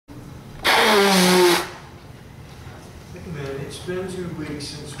Amen. It's been 2 weeks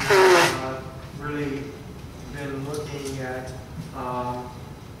since we've really been looking at our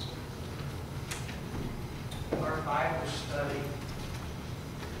Bible study.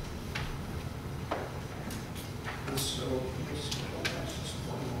 And so, let me just go back just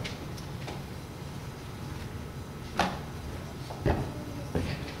one more.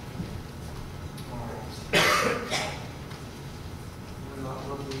 I'm not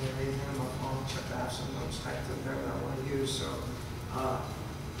looking at anything on my phone. I have some notes typed in there that I want to use. So I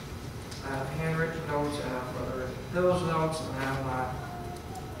have handwritten notes, I have Brother Bill's notes, and I have my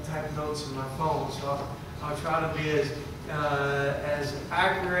typed notes in my phone. So I'll try to be as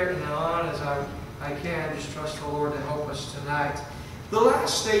accurate and on as I can. Just trust the Lord to help us tonight. The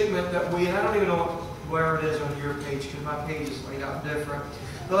last statement that and I don't even know where it is on your page because my page is laid out different.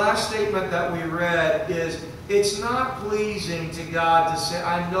 The last statement that we read is, it's not pleasing to God to say,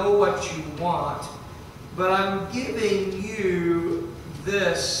 I know what you want, but I'm giving you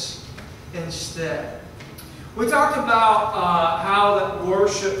this instead. We talked about how that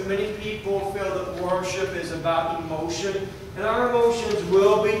worship, many people feel that worship is about emotion, and our emotions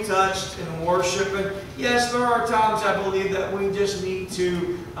will be touched in worship. And yes, there are times I believe that we just need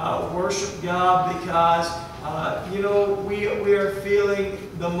to worship God because we are feeling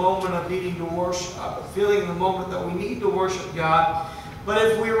the moment of needing to worship, feeling the moment that we need to worship God. But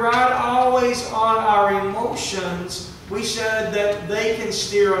if we ride always on our emotions, we said that they can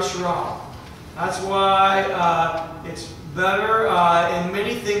steer us wrong. That's why it's better in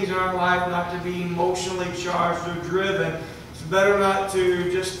many things in our life not to be emotionally charged or driven. It's better not to,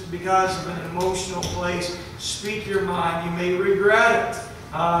 just because of an emotional place, speak your mind. You may regret it.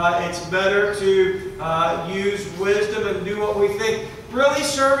 It's better to use wisdom and do what we think. Really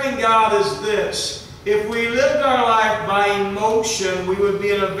serving God is this. If we lived our life by emotion, we would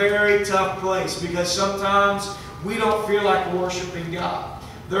be in a very tough place because sometimes we don't feel like worshiping God.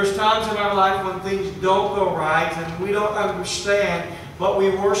 There's times in our life when things don't go right and we don't understand, but we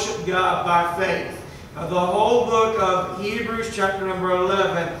worship God by faith. The whole book of Hebrews chapter number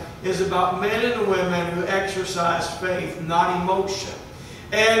 11 is about men and women who exercise faith, not emotion.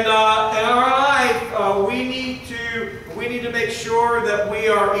 And in our life, we need to make sure that we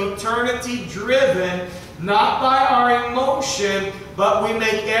are eternity driven, not by our emotion, but we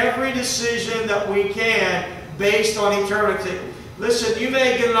make every decision that we can based on eternity. Listen, you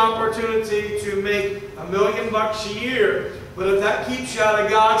may get an opportunity to make $1 million a year, but if that keeps you out of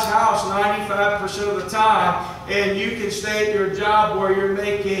God's house 95% of the time, and you can stay at your job where you're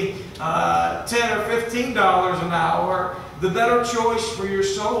making $10 or $15 an hour, the better choice for your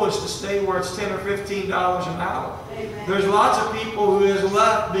soul is to stay where it's $10 or $15 an hour. Amen. There's lots of people who has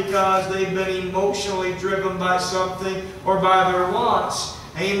left because they've been emotionally driven by something or by their wants.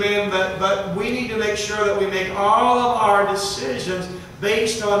 Amen. But we need to make sure that we make all of our decisions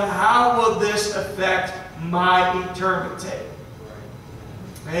based on how will this affect my eternity.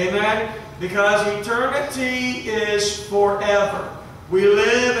 Amen. Because eternity is forever. We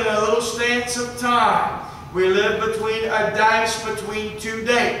live in a little stance of time. We live between a dice between two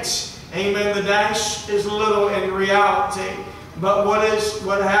dates. Amen. The dice is little in reality. But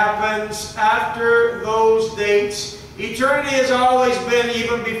what happens after those dates? Eternity has always been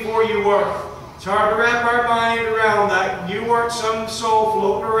even before you were. It's hard to wrap our mind around that. You weren't some soul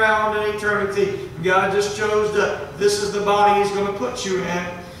floating around in eternity. God just chose this is the body He's going to put you in.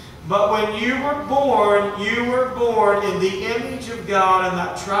 But when you were born in the image of God and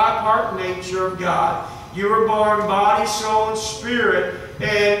that tripart nature of God. You were born body, soul, and spirit.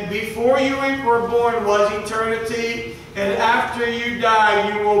 And before you were born was eternity. And after you die,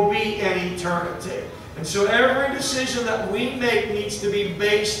 you will be in eternity. And so every decision that we make needs to be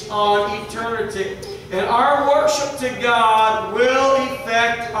based on eternity. And our worship to God will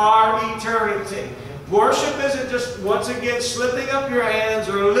affect our eternity. Worship isn't just, once again, slipping up your hands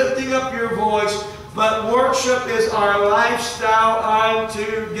or lifting up your voice, but worship is our lifestyle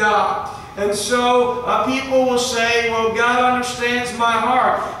unto God. And so people will say, well, God understands my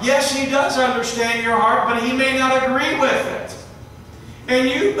heart. Yes, He does understand your heart, but He may not agree with it. And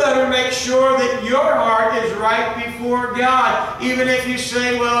you better make sure that your heart is right before God. Even if you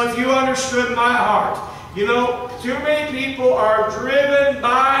say, well, if you understood my heart. You know, too many people are driven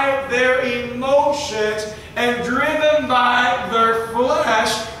by their emotions and driven by their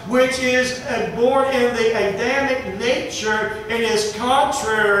flesh, which is born in the Adamic nature and is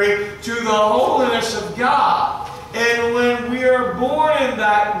contrary to the holiness of God. And when we are born in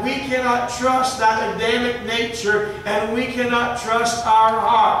that, we cannot trust that Adamic nature and we cannot trust our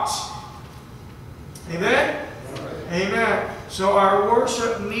hearts. Amen? Amen. So our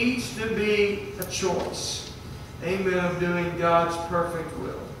worship needs to be be a choice, amen, of doing God's perfect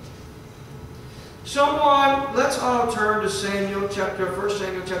will. Someone, let's all turn to Samuel chapter, 1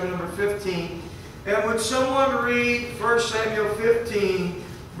 Samuel chapter number 15. And would someone read 1 Samuel 15,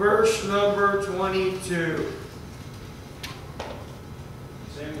 verse number 22?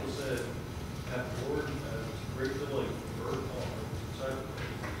 Samuel said, "Hath the Lord as great delight in burnt offering and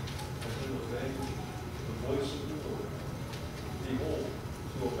sacrifice, as in the language the voice of the Lord. Behold,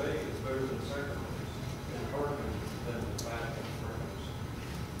 to obey is better than sacrifice, and hearken than the fat of rams."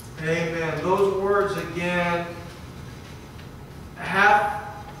 Amen. Those words again, hath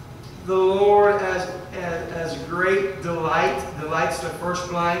the Lord as great delight. Delight's the first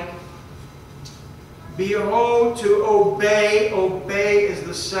blank. Behold, to obey. Obey is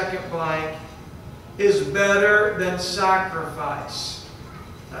the second blank. Is better than sacrifice.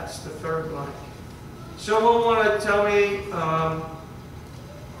 That's the third blank. Someone want to tell me,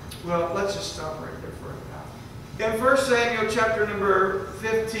 well, let's just stop right there for now. In 1 Samuel chapter number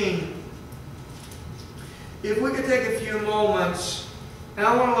 15, if we could take a few moments, and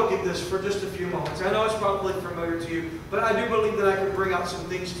I want to look at this for just a few moments. I know it's probably familiar to you, but I do believe that I can bring out some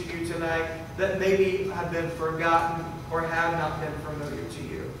things to you tonight that maybe have been forgotten or have not been familiar to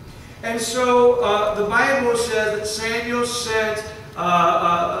you. And so the Bible says that Samuel sent,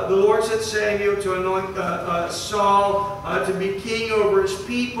 the Lord sent Samuel to anoint Saul to be king over his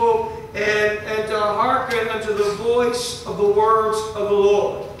people and to hearken unto the voice of the words of the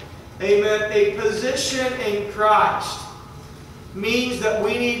Lord. Amen. A position in Christ means that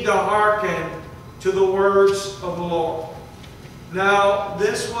we need to hearken to the words of the Lord. Now,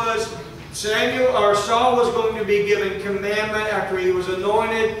 this was Saul was going to be given commandment after he was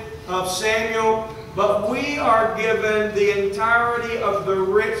anointed of Samuel, but we are given the entirety of the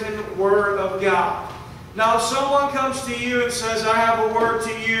written Word of God. Now, if someone comes to you and says, "I have a word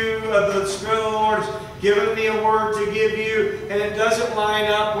to you, the Spirit of the Lord has given me a word to give you," and it doesn't line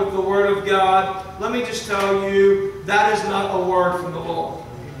up with the Word of God, let me just tell you, that is not a word from the Lord.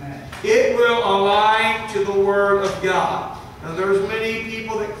 Amen. It will align to the Word of God. Now, there's many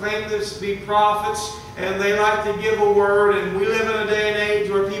people that claim this to be prophets, and they like to give a word, and we live in a day and age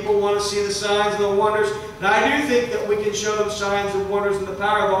where people want to see the signs and the wonders. And I do think that we can show them signs and wonders in the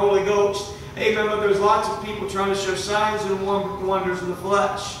power of the Holy Ghost. Amen. But there's lots of people trying to show signs and wonders in the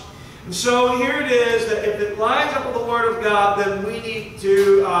flesh. And so here it is, that if it lines up with the Word of God, then we need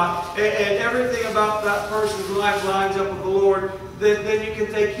to, and everything about that person's life lines up with the Lord, then you can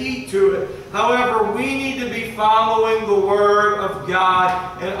take heed to it. However, we need to be following the Word of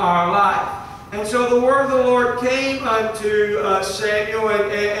God in our life. And so the word of the Lord came unto Samuel,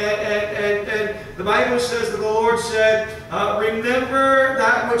 and the Bible says that the Lord said, "Remember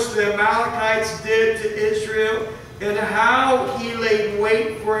that which the Amalekites did to Israel, and how he laid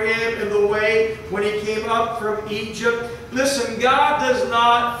wait for him in the way when he came up from Egypt." Listen, God does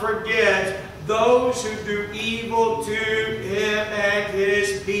not forget those who do evil to him and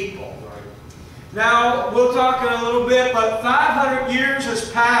his people. Now, we'll talk in a little bit, but 500 years has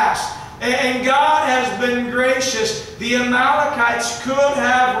passed. And God has been gracious. The Amalekites could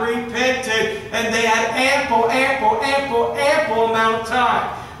have repented, and they had ample amount of time.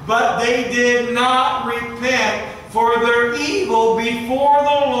 But they did not repent for their evil before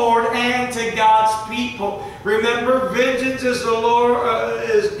the Lord and to God's people. Remember, vengeance is the Lord,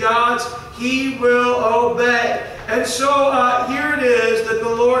 is God's. He will obey. And so here it is that the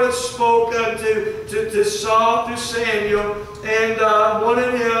Lord has spoken to Saul through Samuel and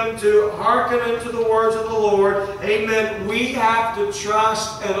wanted him to hearken unto the words of the Lord. Amen. We have to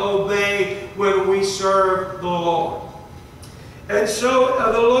trust and obey when we serve the Lord. And so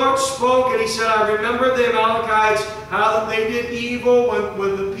the Lord spoke and he said, "I remember the Amalekites, how they did evil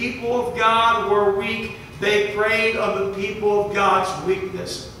when the people of God were weak. They preyed on the people of God's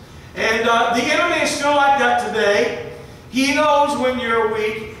weakness." And the enemy is still like that today. He knows when you're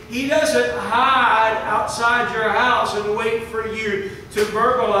weak. He doesn't hide outside your house and wait for you to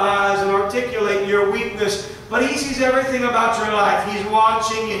verbalize and articulate your weakness. But he sees everything about your life. He's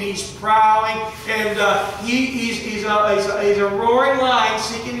watching and he's prowling. And he's a roaring lion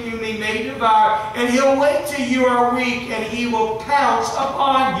seeking whom he may devour. And he'll wait till you are weak and he will pounce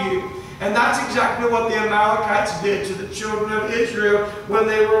upon you. And that's exactly what the Amalekites did to the children of Israel when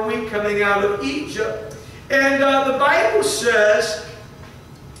they were weak coming out of Egypt. And the Bible says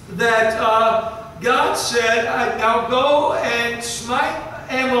that God said, "Now go and smite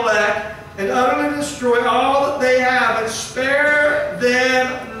Amalek and utterly destroy all that they have, and spare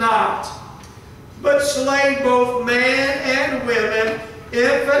them not, but slay both man and women,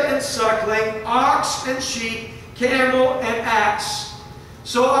 infant and suckling, ox and sheep, camel and ass."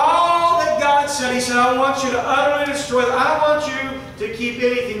 So all that said, he said, I want you to utterly destroy them. I want you to keep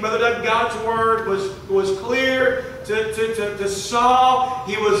anything. Brother Doug, God's word was clear to Saul.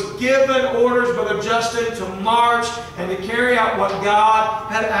 He was given orders, Brother Justin, to march and to carry out what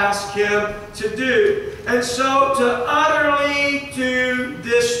God had asked him to do. And so to utterly to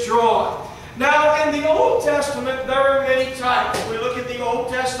destroy. Now, in the Old Testament, there are many types. We look at the Old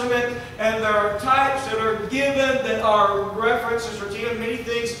Testament, and there are types that are given that are references or many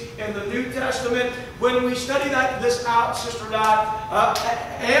things in the New Testament. When we study this out, Sister Dot,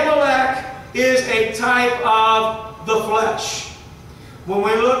 Amalek is a type of the flesh. When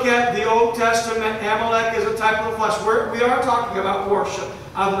we look at the Old Testament, Amalek is a type of the flesh. We are talking about worship.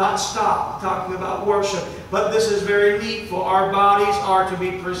 I've not stopped talking about worship, but this is very needful. Our bodies are to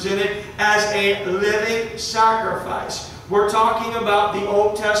be presented as a living sacrifice. We're talking about the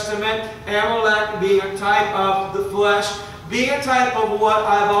Old Testament, Amalek being a type of the flesh, being a type of what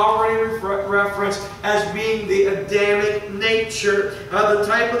I've already referenced as being the Adamic nature, the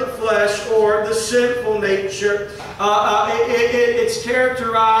type of the flesh or the sinful nature. It's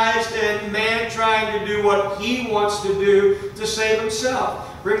characterized in man trying to do what he wants to do to save himself.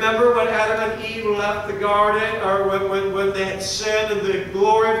 Remember when Adam and Eve left the garden, or when they had sinned and the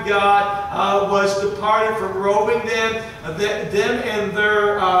glory of God was departed from robing them, them and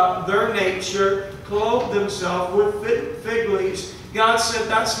their nature clothed themselves with fig leaves. God said,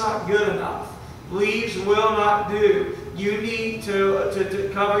 that's not good enough. Leaves will not do. You need to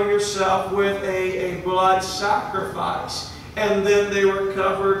cover yourself with a blood sacrifice. And then they were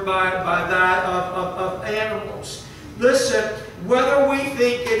covered by that of animals. Listen, whether we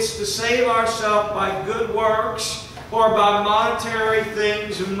think it's to save ourselves by good works, or by monetary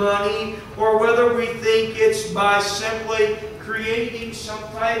things, money, or whether we think it's by simply creating some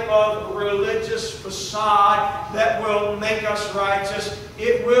type of religious facade that will make us righteous,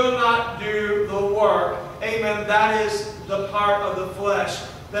 it will not do the work. Amen. That is the part of the flesh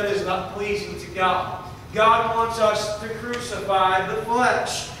that is not pleasing to God. God wants us to crucify the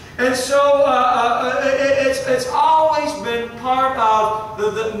flesh. And so it's always been part of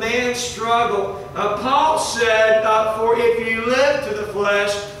the man's struggle. Paul said, for if you live to the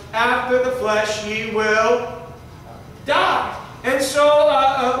flesh, after the flesh ye will die. And so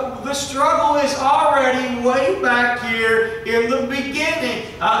the struggle is already way back here in the beginning,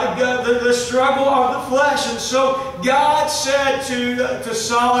 the struggle of the flesh. And so God said to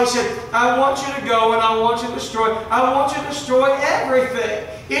Saul, he said, I want you to go and I want you to destroy. I want you to destroy everything.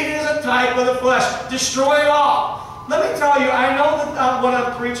 It is a type of the flesh. Destroy it all. Let me tell you, I know that what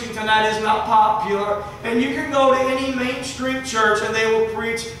I'm preaching tonight is not popular, and you can go to any mainstream church and they will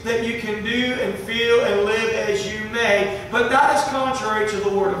preach that you can do and feel and live as you may, but that is contrary to the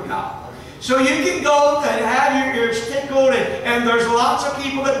Word of God. So you can go and have your ears tickled, and there's lots of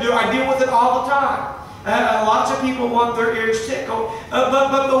people that do. I deal with it all the time. Lots of people want their ears tickled.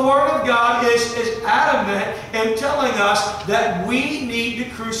 But the Word of God is adamant in telling us that we need to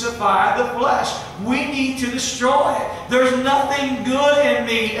crucify the flesh. We need to destroy it. There's nothing good in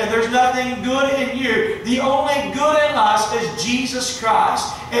me and there's nothing good in you. The only good in us is Jesus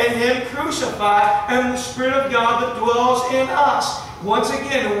Christ and Him crucified and the Spirit of God that dwells in us. Once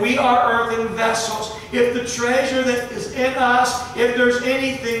again, we are earthen vessels. If the treasure that is in us, if there's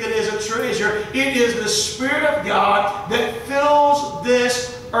anything that is a treasure, it is the Spirit of God that fills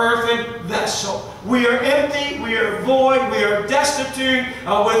this earthen vessel. We are empty, we are void, we are destitute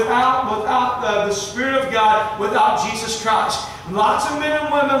without the Spirit of God, without Jesus Christ. Lots of men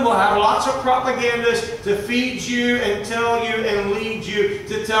and women will have lots of propagandas to feed you and tell you and lead you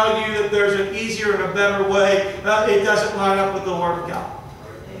to tell you that there's an easier and a better way. It doesn't line up with the Word of God.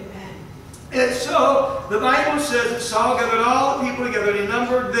 And so the Bible says that Saul gathered all the people together and he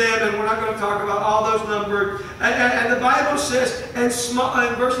numbered them, and we're not going to talk about all those numbered. And the Bible says in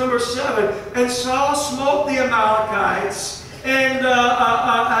verse number 7, and Saul smote the Amalekites, and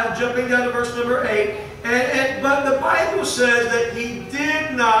jumping down to verse number 8, but the Bible says that he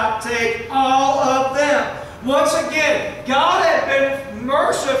did not take all of them. Once again, God had been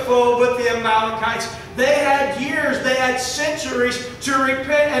merciful with the Amalekites. They had years, they had centuries to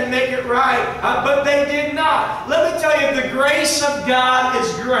repent and make it right, but they did not. Let me tell you, the grace of God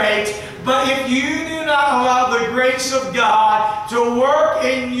is great, but if you do not allow the grace of God to work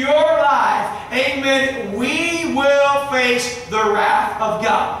in your life, amen, we will face the wrath of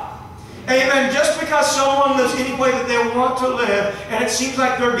God. Amen. Just because someone lives any way that they want to live, and it seems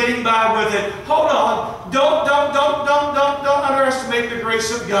like they're getting by with it, hold on. Don't underestimate the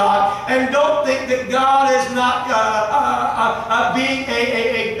grace of God, and don't think that God is not being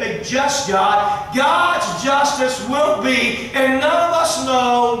a just God. God's justice will be, and none of us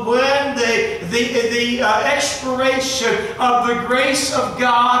know when the expiration of the grace of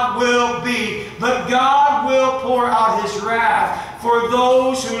God will be. But God will pour out His wrath for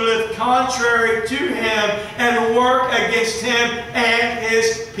those who live contrary to Him and work against Him and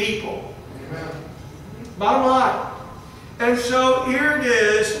His people. Amen. Bottom line. And so here it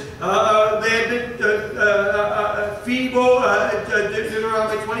is. They had been feeble,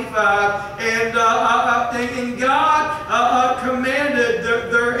 Deuteronomy 25, and God commanded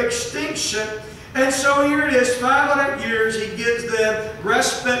their extinction. And so here it is, 500 years He gives them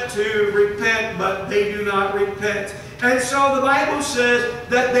respite to repent, but they do not repent. And so the Bible says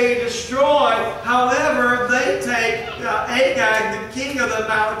that they destroy, however, they take Agag, the king of the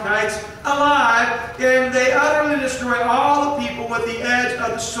Amalekites, alive, and they utterly destroy all the people with the edge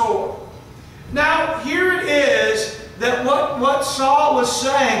of the sword. Now, here it is that what Saul was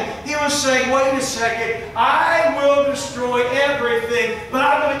saying, he was saying, wait a second, I will destroy everything, but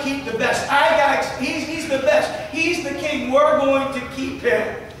I'm going to keep the best. Agag, he's the best. He's the king. We're going to keep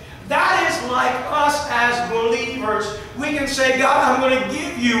him. That is like us as believers. We can say, God, I'm going to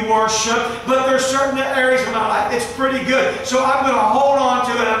give you worship, but there's certain areas of my life it's pretty good. So I'm going to hold on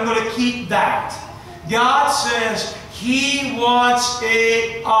to it and I'm going to keep that. God says He wants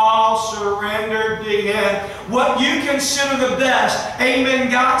it all surrendered to Him. What you consider the best, amen,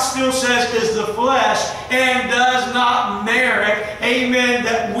 God still says is the flesh and does not merit, amen,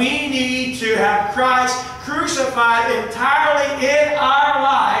 that we need to have Christ crucified entirely in our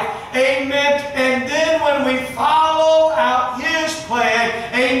life, amen, and then when we follow out His plan,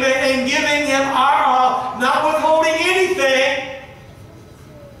 amen, and giving Him our all, not withholding anything,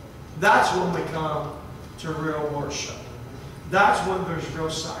 that's when we come to real worship. That's when there's real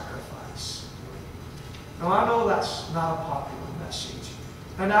sacrifice. Now I know that's not a popular message,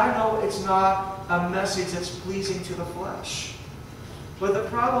 and I know it's not a message that's pleasing to the flesh, but the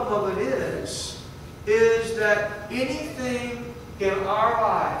problem of it is that anything in our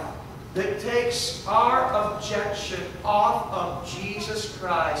life that takes our objection off of Jesus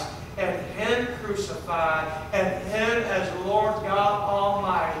Christ and Him crucified and Him as Lord God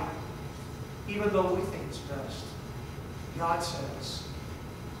Almighty, even though we think it's best, God says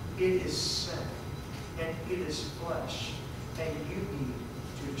it is sin and it is flesh and you need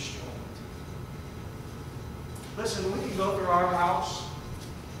to destroy it. Listen, we can go through our house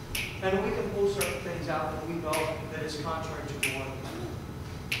and we can pull certain things out that we know that is contrary to the Word.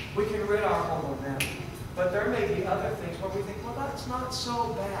 We can rid our home of them. But there may be other things where we think, well, that's not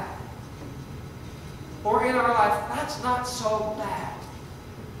so bad. Or in our life, that's not so bad.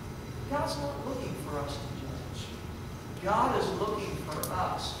 God's not looking for us to judge. God is looking for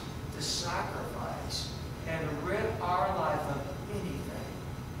us to sacrifice and rid our life of anything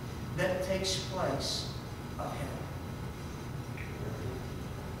that takes place of Him.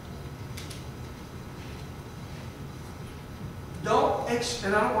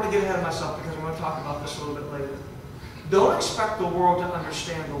 And I don't want to get ahead of myself because I'm going to talk about this a little bit later. Don't expect the world to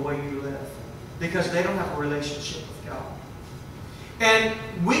understand the way you live because they don't have a relationship with God. And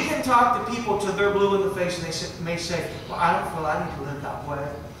we can talk to people till they're blue in the face and they may say, well, I don't feel I need to live that way.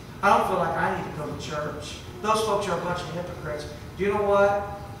 I don't feel like I need to go to church. Those folks are a bunch of hypocrites. Do you know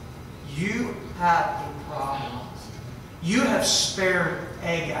what? You have a problem. You have spared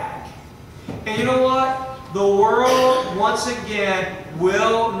Agag. And you know what? The world, once again,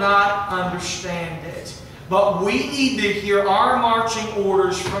 will not understand it. But we need to hear our marching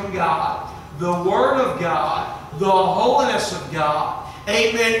orders from God, the Word of God, the holiness of God.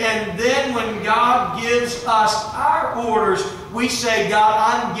 Amen. And then when God gives us our orders, we say, God,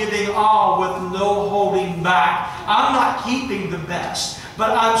 I'm giving all with no holding back. I'm not keeping the best,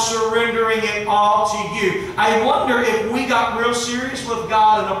 but I'm surrendering it all to you. I wonder if we got real serious with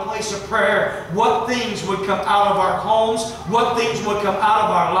God in a place of prayer, what things would come out of our homes, what things would come out of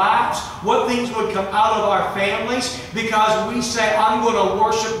our lives, what things would come out of our families, because we say, I'm going to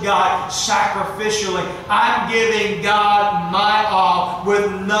worship God sacrificially. I'm giving God my all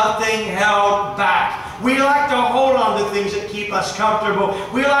with nothing held back. We like to hold on to things that keep us comfortable.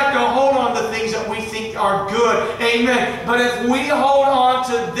 We like to hold on to things that we think are good. Amen. But if we hold on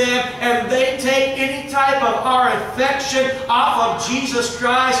to them and they take any type of our affection off of Jesus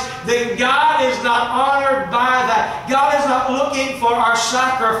Christ, then God is not honored by that. God is not looking for our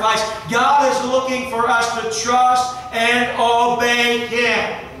sacrifice. God is looking for us to trust and obey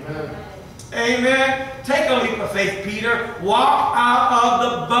Him. Amen. Amen. Take a leap of faith, Peter. Walk out of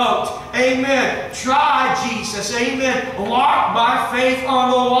the boat. Amen. Try Jesus. Amen. Walk by faith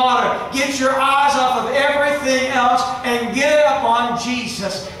on the water. Get your eyes off of everything else and get it up on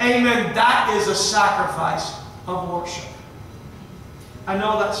Jesus. Amen. That is a sacrifice of worship. I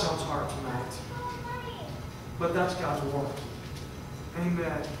know that sounds hard tonight, but that's God's Word.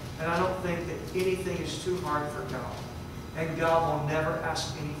 Amen. And I don't think that anything is too hard for God. And God will never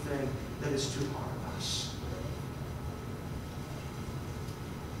ask anything that is too hard of us.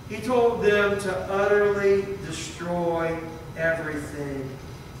 He told them to utterly destroy everything.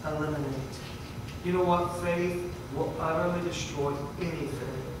 Eliminate. You know what? Faith will utterly destroy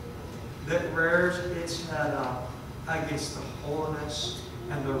anything that rears its head up against the holiness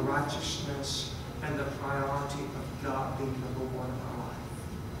and the righteousness and the priority of God being number one in our life.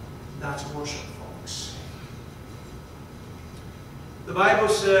 That's worship, folks. The Bible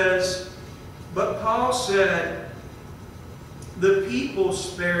says, but Paul said, the people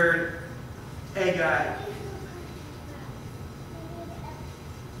spared Agag,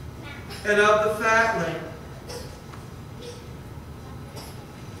 and of the fatling,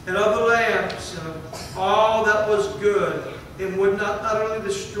 and of the lambs, and of all that was good, and would not utterly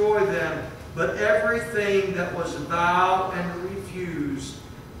destroy them, but everything that was vile and refused,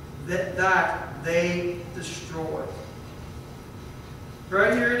 that they destroyed.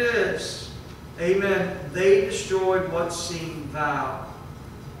 Right here it is. Amen. They destroyed what seemed vile.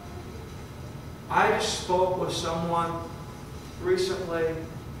 I just spoke with someone recently,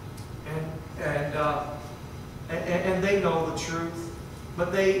 and they know the truth,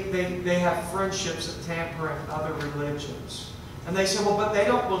 but they have friendships that tamper in other religions. And they say, well, but they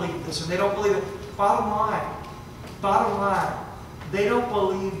don't believe this, and they don't believe it. Bottom line, they don't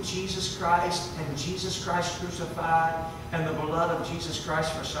believe Jesus Christ and Jesus Christ crucified and the blood of Jesus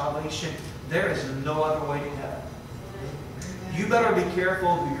Christ for salvation. There is no other way to heaven. You better be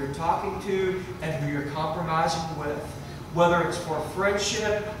careful who you're talking to and who you're compromising with. Whether it's for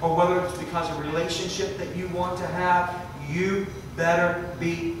friendship or whether it's because of a relationship that you want to have, you better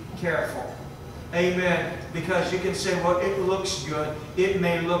be careful. Amen. Because you can say, well, it looks good. It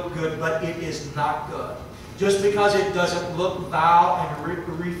may look good, but it is not good. Just because it doesn't look vile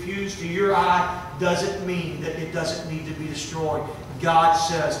and refuse to your eye doesn't mean that it doesn't need to be destroyed. God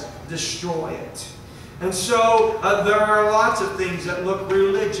says, destroy it. And so there are lots of things that look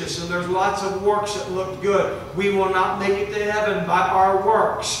religious, and there's lots of works that look good. We will not make it to heaven by our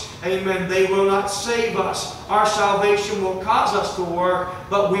works. Amen. They will not save us. Our salvation will cause us to work,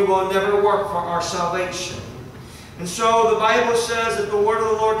 but we will never work for our salvation. And so the Bible says that the word of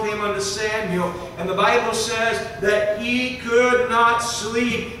the Lord came unto Samuel, and the Bible says that he could not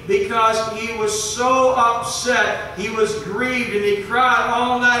sleep because he was so upset. He was grieved, and he cried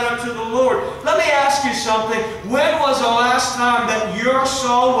all night unto the Lord. Let me ask you something. When was the last time that your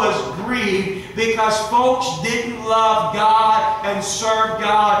soul was grieved because folks didn't love God and serve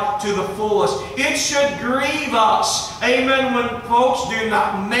God to the fullest? It should grieve us, amen, when folks do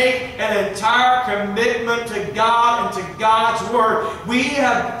not make an entire commitment to God and to God's Word. We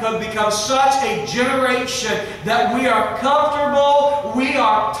have become such a generation that we are comfortable, we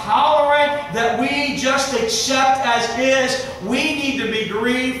are tolerant, that we just accept as is. We need to be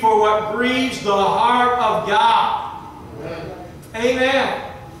grieved for what grieves the heart of God. Amen.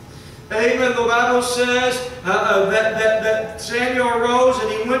 Amen. The Bible says that Samuel arose and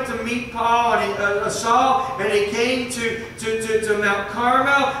he went to meet Paul and Saul, and he came to Mount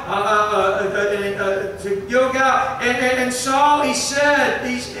Carmel, to Gilgal, and Saul, he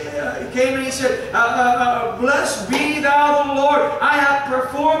came and he said, blessed be thou the Lord. I have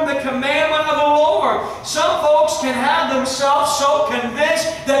performed the commandment of the Lord. Some folks can have themselves so convinced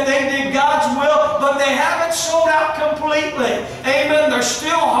that they did God's will, but they haven't sold out completely. Amen. They're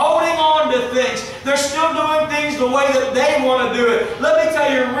still holding on to things. They're still doing things the way that they want to do it. Let me tell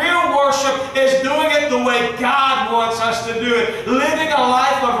you, real worship is doing it the way God wants us to do it. Living a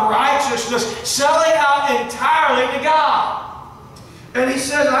life of righteousness, selling out entirely to God. And he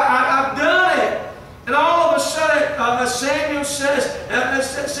says, I've done it. And all of a sudden, Samuel says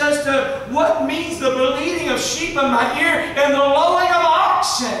to what means the bleating of sheep in my ear and the lowing of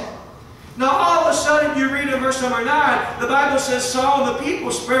oxen? Now all of a sudden, you read in verse number 9, the Bible says Saul and the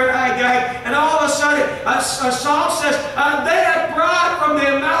people spared Agag, and all of a sudden Saul says they had brought from the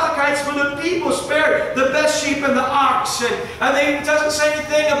Amalekites, for the people spared the best sheep and the oxen. And it doesn't say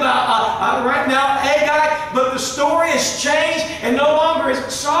anything about right now Agag, but the story has changed, and no longer is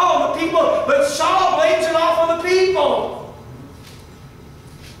it Saul and the people, but Saul blames it off on the people.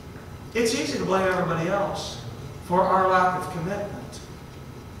 It's easy to blame everybody else for our lack of commitment.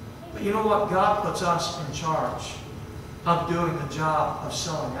 But you know what? God puts us in charge of doing the job of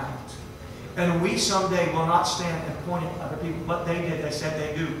selling out. And we someday will not stand and point at other people, but they did. They said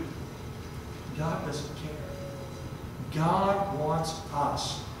they do. God doesn't care. God wants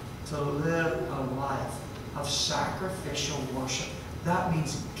us to live a life of sacrificial worship. That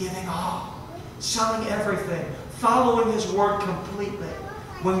means giving all, selling everything, following His word completely.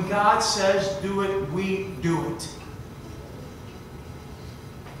 When God says do it, we do it.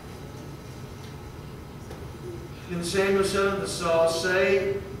 And Samuel said unto Saul,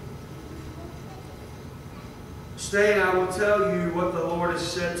 Stay, and I will tell you what the Lord has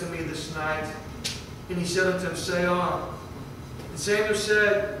said to me this night. And he said unto him, Say on. And Samuel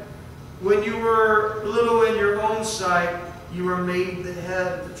said, When you were little in your own sight, you were made the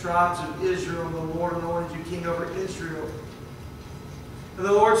head of the tribes of Israel, and the Lord anointed you king over Israel. And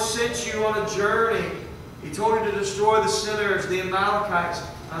the Lord sent you on a journey. He told you to destroy the sinners, the Amalekites,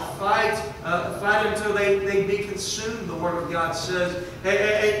 fight until they be consumed, the Word of God says.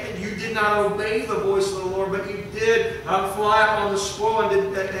 And you did not obey the voice of the Lord, but you did fly up on the spoil,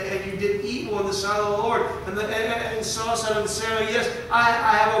 and you did evil in the sight of the Lord. And Saul said unto Samuel, Yes, I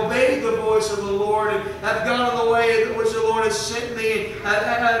have obeyed the voice of the Lord, and have gone on the way which the Lord has sent me,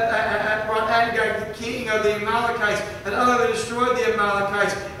 and brought Agag, the king of the Amalekites, and utterly destroyed the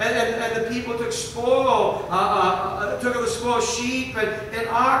Amalekites. And the people took spoil, took of the spoil sheep and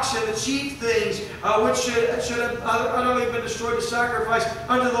oxen and cheap things, which should have utterly been destroyed to sacrifice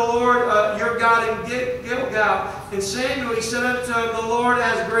unto the Lord your God in Gilgal. And Samuel, he said unto him, The Lord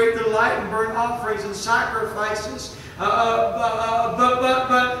has great delight in burnt offerings and sacrifices. But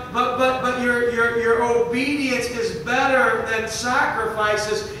your obedience is better than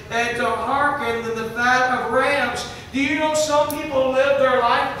sacrifices, and to hearken than the fat of rams. Do you know some people live their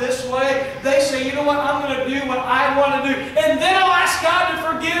life this way? They say, you know what, I'm going to do what I want to do, and then I'll ask God to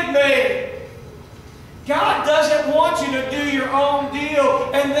forgive me. God doesn't want you to do your own deal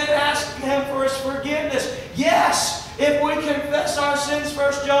and then ask Him for His forgiveness. Yes, if we confess our sins,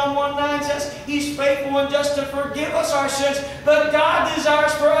 1 John 1:9 says He's faithful and just to forgive us our sins, but God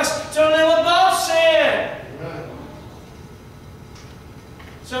desires for us to live above sin.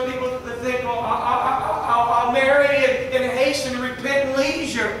 Some people think, well, I'll marry in haste and repent in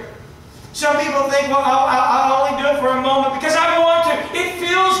leisure. Some people think, well, I'll only do it for a moment because I want to. It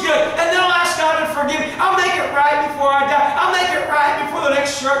feels good. And then I'll ask God to forgive me. I'll make it right before I die. I'll make it right before the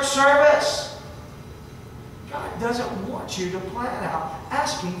next church service. God doesn't want you to plan out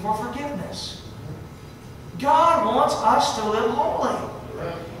asking for forgiveness. God wants us to live holy.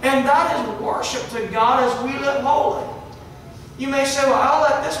 And that is worship to God as we live holy. You may say, well, I'll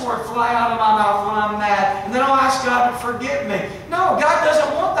let this word fly out of my mouth when I'm mad, and then I'll ask God to forgive me. No, God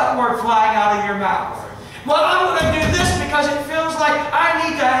doesn't want that word flying out of your mouth. Well, I'm going to do this because it feels like I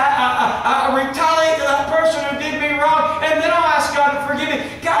need to retaliate to that person who did me wrong, and then I'll ask God to forgive me.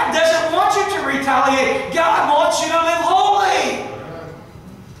 God doesn't want you to retaliate. God wants you to live holy.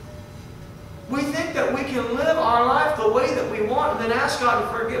 We think that we can live our life the way that we want and then ask God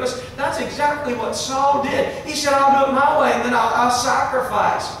to forgive us. That's exactly what Saul did. He said, I'll do it my way and then I'll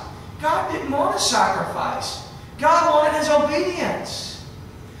sacrifice. God didn't want a sacrifice. God wanted His obedience.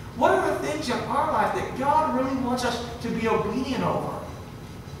 What are the things in our life that God really wants us to be obedient over?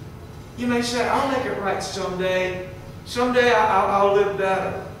 You may say, I'll make it right someday. Someday I'll live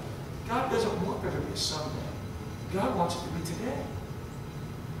better. God doesn't want there to be a someday. God wants it to be today.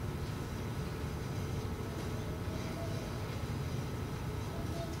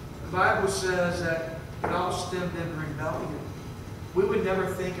 The Bible says that it all stemmed in rebellion. We would never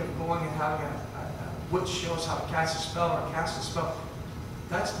think of going and having a witch show us how to cast a spell or cast a spell.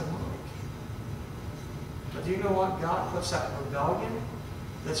 That's demonic. But do you know what? God puts that rebellion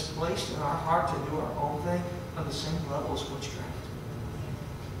that's placed in our heart to do our own thing on the same level as witchcraft.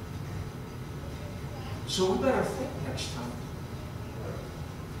 So we better think next time.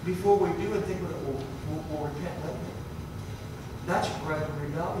 Before we do and think that we'll repent later. That's bred in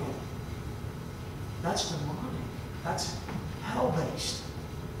rebellion. That's demonic. That's hell-based.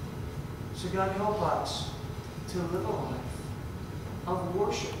 So God help us to live a life of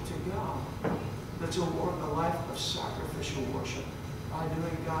worship to God. That's a life of sacrificial worship by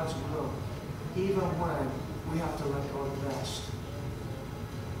doing God's will, even when we have to let go of the best.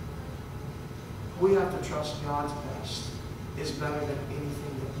 We have to trust God's best is better than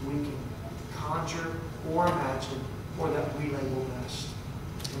anything that we can conjure or imagine or that we label best.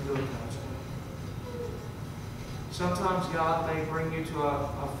 And do it God's way. Sometimes God may bring you to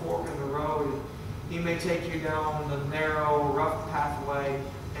a fork in the road. He may take you down the narrow, rough pathway,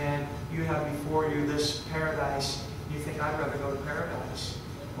 and you have before you this paradise. You think, I'd rather go to paradise.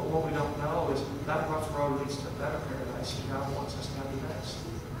 But what we don't know is that rough road leads to a better paradise, and God wants us to have the best.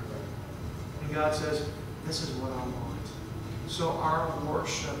 And God says, this is what I want. So our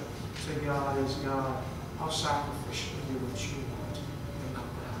worship to God is, God, I'll sacrificially do what you want and not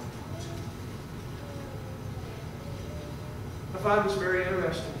what I want. find this very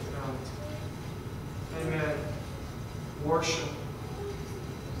interesting tonight. Amen. Worship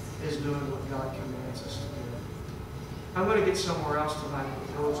is doing what God commands us to do. I'm going to get somewhere else tonight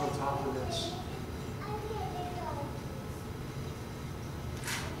that goes on top of this.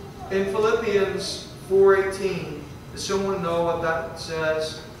 In Philippians 4:18, does someone know what that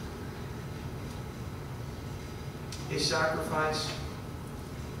says? A sacrifice.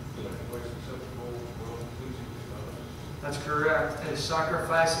 That's correct. A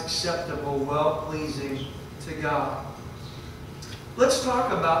sacrifice acceptable, well-pleasing to God. Let's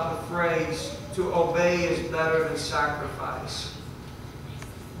talk about the phrase, to obey is better than sacrifice.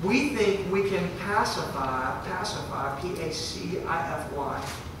 We think we can pacify, P-A-C-I-F-Y,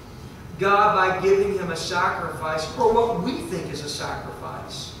 God by giving Him a sacrifice, or what we think is a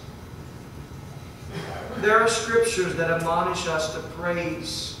sacrifice. There are scriptures that admonish us to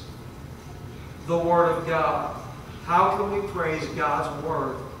praise the Word of God. How can we praise God's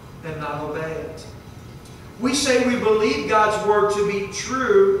Word and not obey it? We say we believe God's Word to be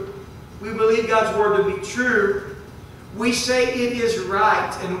true. We believe God's Word to be true. We say it is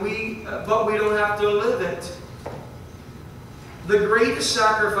right, but we don't have to live it. The greatest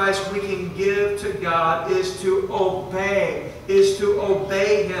sacrifice we can give to God is to obey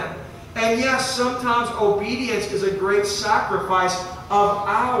Him. And yes, sometimes obedience is a great sacrifice of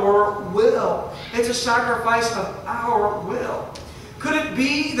our will. It's a sacrifice of our will. Could it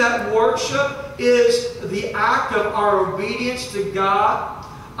be that worship is the act of our obedience to God?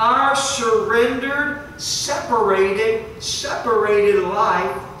 Our surrendered, separated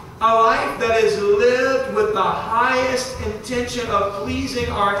life, a life that is lived with the highest intention of pleasing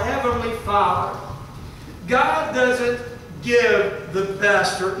our Heavenly Father. God doesn't give the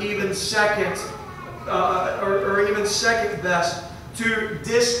best or even second best to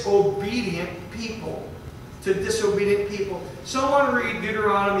disobedient people. Someone read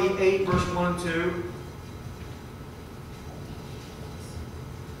Deuteronomy 8, verse 1 and 2.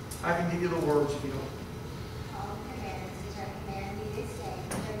 I can give you the words if you don't. All commandments which I command thee this day,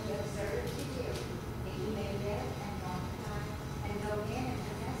 that you observe to do, that you may live and multiply, and go in and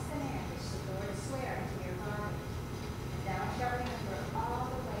possess the land which the Lord sware unto your fathers. And thou shalt remember all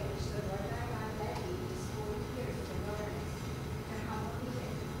the way which the Lord thy God led thee these 40 years in the wilderness, to humble thee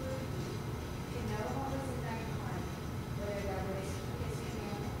and to prove thee, to know what was in thine heart, whether thou wouldest keep his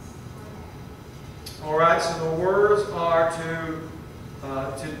commandments or not. All right, so the words are to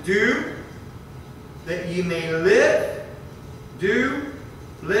do, that ye may live. Do,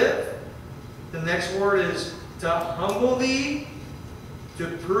 live. The next word is to humble thee, to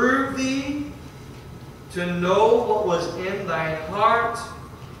prove thee, to know what was in thine heart,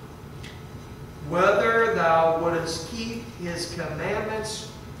 whether thou wouldest keep His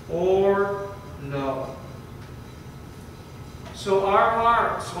commandments or no. So our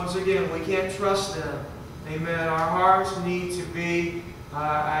hearts, once again, we can't trust them. Amen. Our hearts need to be,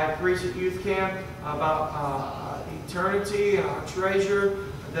 I preached at youth camp about eternity and our treasure,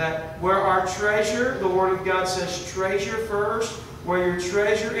 that where our treasure, the Word of God says treasure first. Where your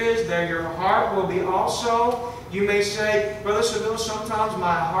treasure is, there your heart will be also. You may say, Brother Saville, sometimes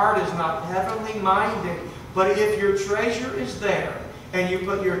my heart is not heavenly minded. But if your treasure is there, and you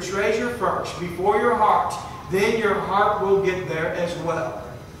put your treasure first before your heart, then your heart will get there as well.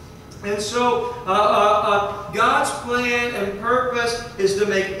 And so, God's plan and purpose is to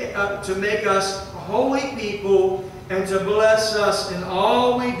make us holy people and to bless us in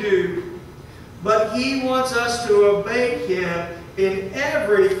all we do. But He wants us to obey Him in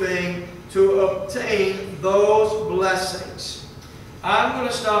everything to obtain those blessings. I'm going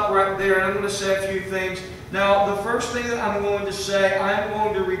to stop right there and I'm going to say a few things. Now, the first thing that I'm going to say, I'm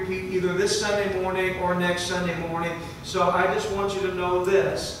going to repeat either this Sunday morning or next Sunday morning. So I just want you to know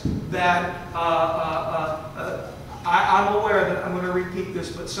this, that I'm aware that I'm going to repeat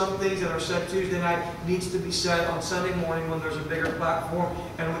this, but some things that are said Tuesday night needs to be said on Sunday morning when there's a bigger platform,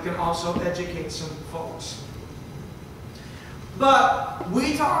 and we can also educate some folks. But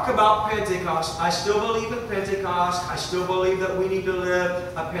we talk about Pentecost. I still believe in Pentecost. I still believe that we need to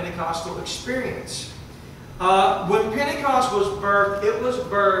live a Pentecostal experience. When Pentecost was birthed, it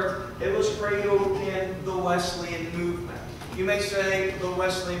was cradled in the Wesleyan movement. You may say the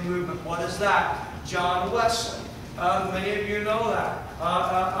Wesleyan movement. What is that? John Wesley. Many of you know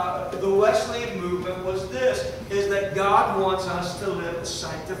that. The Wesleyan movement was this, is that God wants us to live a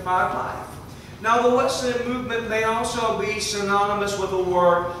sanctified life. Now, the Wesleyan movement may also be synonymous with the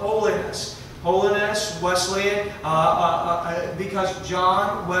word holiness. Holiness, Wesleyan, because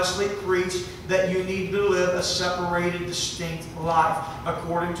John Wesley preached that you need to live a separated, distinct life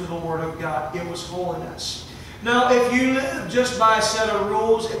according to the Word of God. It was holiness. Now, if you live just by a set of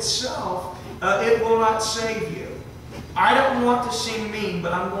rules itself, it will not save you. I don't want to seem mean,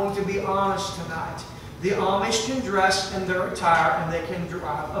 but I'm going to be honest tonight. The Amish can dress in their attire and they can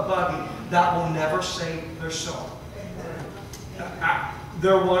drive a buggy. That will never save their soul.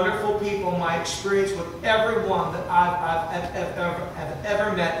 They're wonderful people. My experience with everyone that I've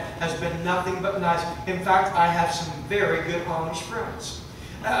ever met has been nothing but nice. In fact, I have some very good Amish friends.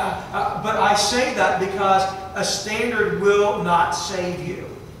 But I say that because a standard will not save you.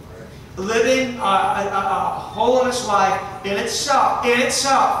 Living a holiness life in itself,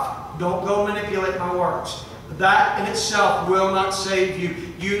 don't go manipulate my words. That in itself will not save you.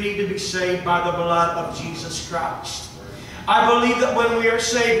 You need to be saved by the blood of Jesus Christ. I believe that when we are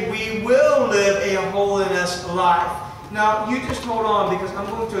saved, we will live a holiness life. Now, you just hold on, because I'm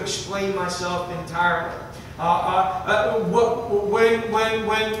going to explain myself entirely.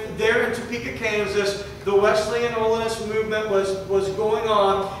 When there in Topeka, Kansas, the Wesleyan holiness movement was going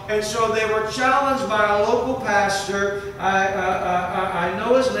on, and so they were challenged by a local pastor. I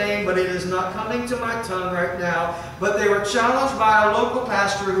know his name, but it is not coming to my tongue right now. But they were challenged by a local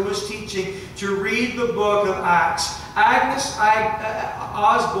pastor who was teaching to read the book of Acts. Agnes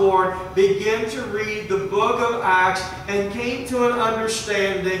Osborne began to read the book of Acts and came to an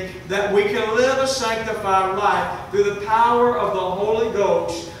understanding that we can live a sanctified life through the power of the Holy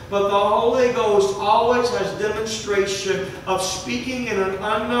Ghost. But the Holy Ghost always has demonstration of speaking in an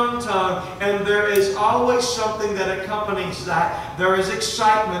unknown tongue, and there is always something that accompanies that. There is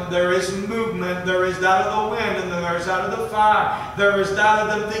excitement, there is movement, there is that of the wind, and then there is that of the fire. There is that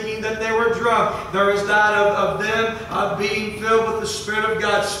of them thinking that they were drunk. There is that of them being filled with the Spirit of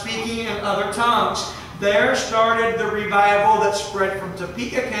God, speaking in other tongues. There started the revival that spread from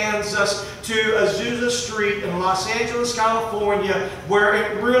Topeka, Kansas to Azusa Street in Los Angeles, California, where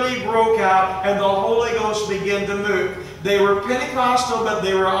it really broke out and the Holy Ghost began to move. They were Pentecostal, but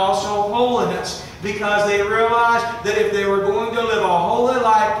they were also holiness, because they realized that if they were going to live a holy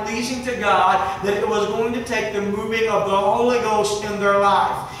life pleasing to God, that it was going to take the moving of the Holy Ghost in their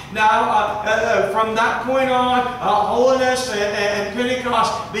life. Now, from that point on, holiness and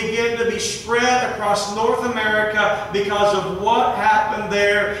Pentecost began to be spread across North America because of what happened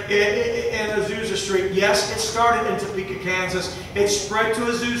there in Azusa Street. Yes, it started in Topeka, Kansas. It spread to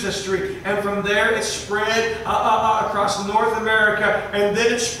Azusa Street. And from there, it spread across North America. And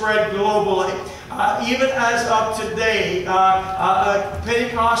then it spread globally. Even as of today,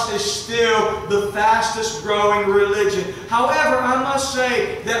 Pentecost is still the fastest growing religion. However, I must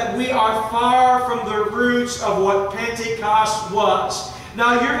say that we are far from the roots of what Pentecost was.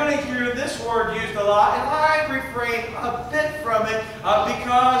 Now, you're going to hear this word used a lot, and I refrain a bit from it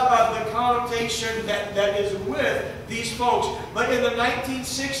because of the connotation that is with these folks. But in the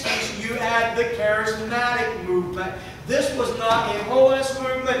 1960s, you had the charismatic movement. This was not a holiness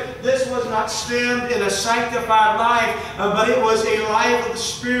movement. This was not stemmed in a sanctified life, but it was a life of the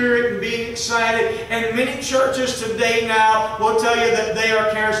Spirit and being excited. And many churches today now will tell you that they are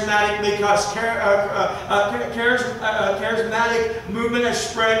charismatic because charismatic movement has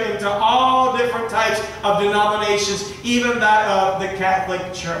spread into all different types of denominations, even that of the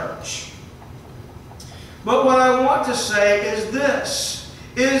Catholic Church. But what I want to say is this,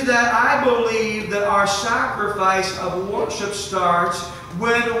 is that I believe that our sacrifice of worship starts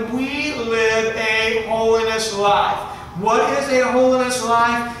when we live a holiness life. What is a holiness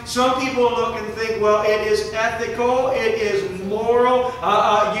life? Some people look and think, well, it is ethical, it is moral.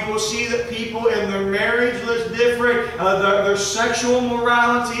 You will see that people in their marriage live different. Their sexual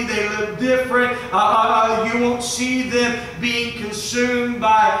morality, they live different. You won't see them being consumed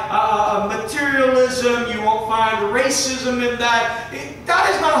by materialism. You won't find racism in that.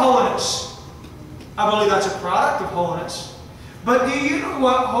 That is not holiness. I believe that's a product of holiness. But do you know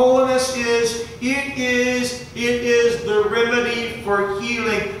what holiness is? It is the remedy for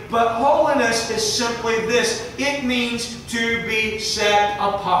healing. But holiness is simply this. It means to be set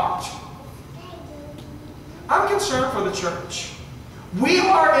apart. I'm concerned for the church. We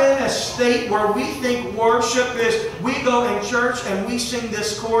are in a state where we think worship is, we go in church and we sing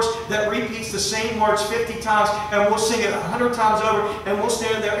this chorus that repeats the same words 50 times, and we'll sing it 100 times over, and we'll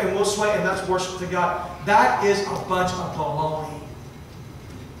stand there and we'll sway, and that's worship to God. That is a bunch of baloney.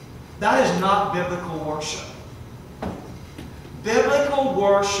 That is not biblical worship. Biblical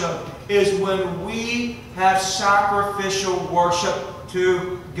worship is when we have sacrificial worship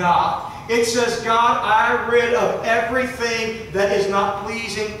to God. It says, God, I rid of everything that is not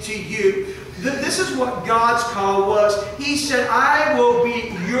pleasing to you. This is what God's call was. He said, I will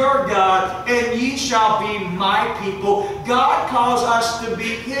be your God, and ye shall be my people. God calls us to be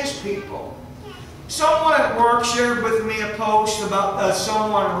His people. Someone at work shared with me a post about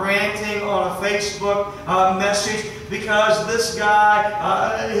someone ranting on a Facebook message because this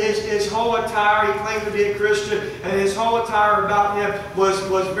guy, his whole attire, he claimed to be a Christian, and his whole attire about him was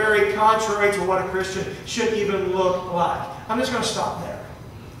very contrary to what a Christian should even look like. I'm just going to stop there.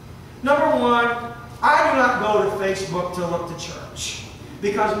 Number one, I do not go to Facebook to look to church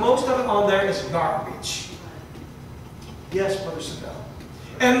because most of it on there is garbage. Yes, Brother Saville.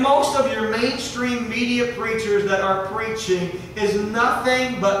 And most of your mainstream media preachers that are preaching is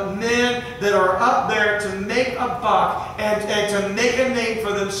nothing but men that are up there to make a buck and to make a name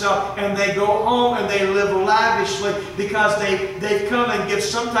for themselves. And they go home and they live lavishly because they've come and give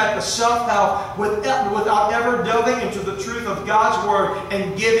some type of self-help without ever delving into the truth of God's Word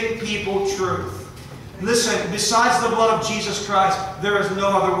and giving people truth. Listen, besides the blood of Jesus Christ, there is no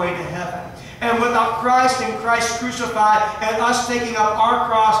other way to heaven. And without Christ and Christ crucified and us taking up our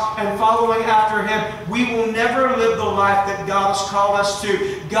cross and following after Him, we will never live the life that God has called us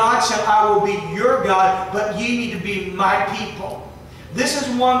to. God said, I will be your God, but ye need to be my people. This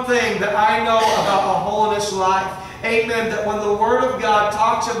is one thing that I know about a holiness life. Amen. That when the Word of God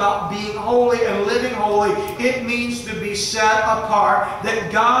talks about being holy and living holy, it means to be set apart.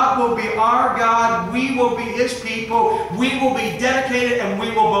 That God will be our God. We will be His people. We will be dedicated and we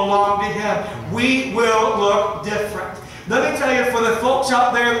will belong to Him. We will look different. Let me tell you, for the folks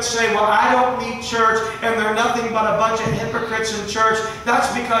out there that say, well, I don't need church and they're nothing but a bunch of hypocrites in church,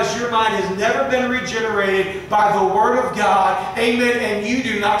 that's because your mind has never been regenerated by the Word of God. Amen. And you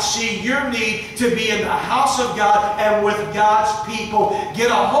do not see your need to be in the house of God and with God's people.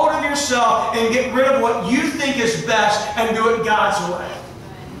 Get a hold of yourself and get rid of what you think is best and do it God's way.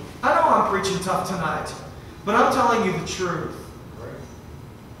 I know I'm preaching tough tonight, but I'm telling you the truth.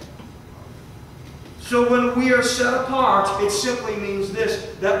 So when we are set apart, it simply means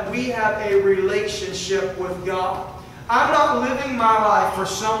this, that we have a relationship with God. I'm not living my life for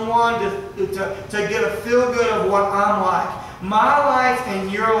someone to get a feel-good of what I'm like. My life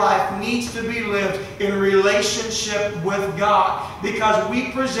and your life needs to be lived in relationship with God, because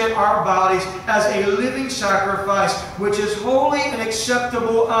we present our bodies as a living sacrifice, which is holy and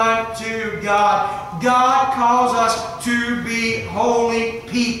acceptable unto God. God calls us to be holy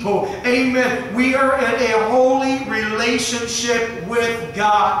people. Amen. We are in a holy relationship with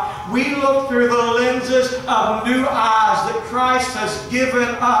God. We look through the lenses of new eyes that Christ has given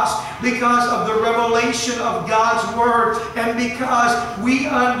us because of the revelation of God's Word, and because we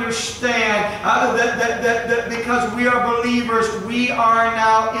understand that because we are believers, we are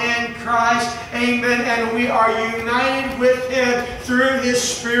now in Christ. Amen. And we are united with Him through His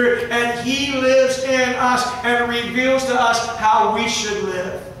Spirit, and He lives in us and reveals to us how we should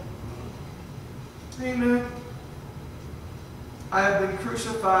live. Amen. I have been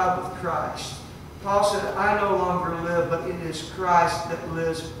crucified with Christ. Paul said, I no longer live, but it is Christ that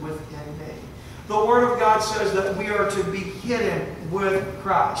lives within me. The Word of God says that we are to be hidden with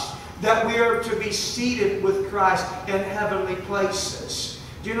Christ, that we are to be seated with Christ in heavenly places.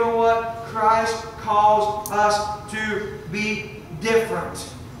 Do you know what? Christ calls us to be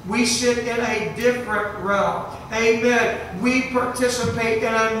different. We sit in a different realm. Amen. We participate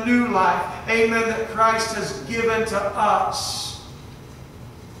in a new life. Amen. That Christ has given to us.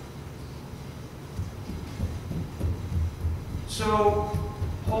 So,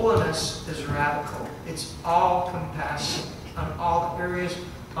 holiness is radical. It's all-compassion on all areas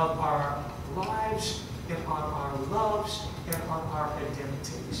of our lives and on our loves and on our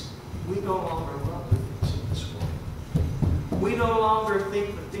identities. We no longer love the things of this world. We no longer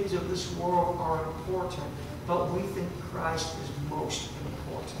think the things of this world are important, but we think Christ is most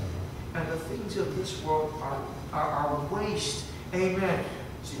important. And the things of this world are waste. Amen.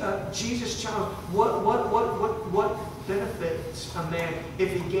 Jesus challenged, what benefits a man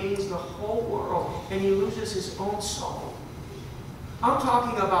if he gains the whole world and he loses his own soul? I'm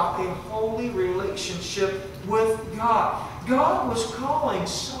talking about a holy relationship with God. God was calling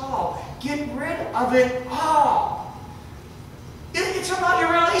Saul, get rid of it all. It's about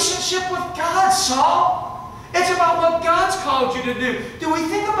your relationship with God, Saul. It's about what God's called you to do. Do we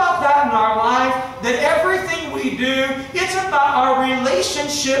think about that in our life? That everything we do, it's about our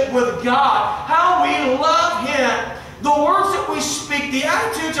relationship with God. How we love Him. The words that we speak, the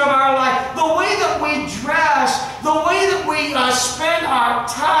attitudes of our life, the way that we dress, the way that we spend our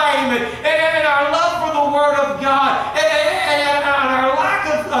time, and our love for the Word of God, and our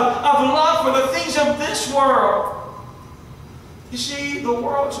lack of love for the things of this world. You see, the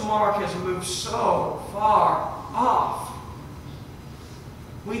world's mark has moved so far off.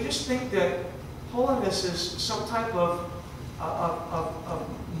 We just think that holiness is some type of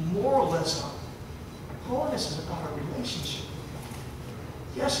moralism. Holiness is about a relationship with God.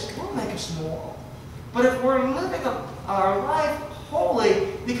 Yes, it will make us moral. But if we're living our life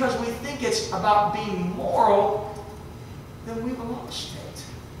holy because we think it's about being moral, then we've lost it.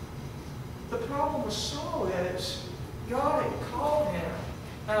 The problem with Saul is God had called him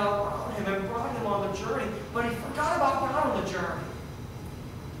and allowed him and brought him on the journey, but he forgot about God on the journey.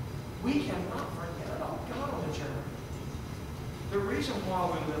 We cannot forget about God on the journey. The reason why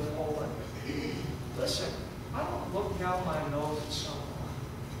we live holy, listen, I don't look down my nose at someone.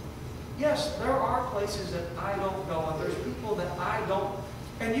 Yes, there are places that I don't go, and there's people that I don't.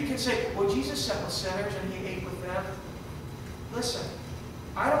 And you can say, well, Jesus sat with sinners and he ate with them. Listen,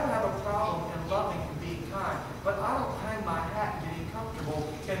 I don't have a problem in loving and being kind, but I don't hang my hat getting comfortable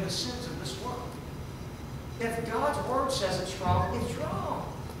in the sins of this world. If God's word says it's wrong, it's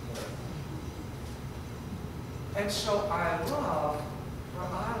wrong. And so I love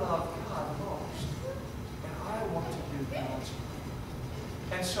God most. And I want to do God's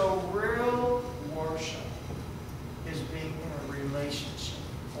will. And so real worship is being in a relationship.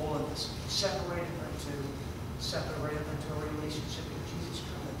 Holiness. Separated into a relationship with Jesus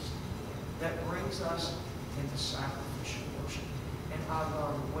Christ. That brings us into sacrificial worship. And I've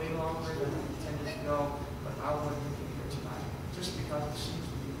gone way longer than I intended to go, but I wanted to be here tonight. Just because it seems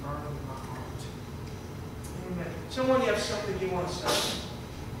to be burning in my heart. Amen. Someone, you have something you want to say?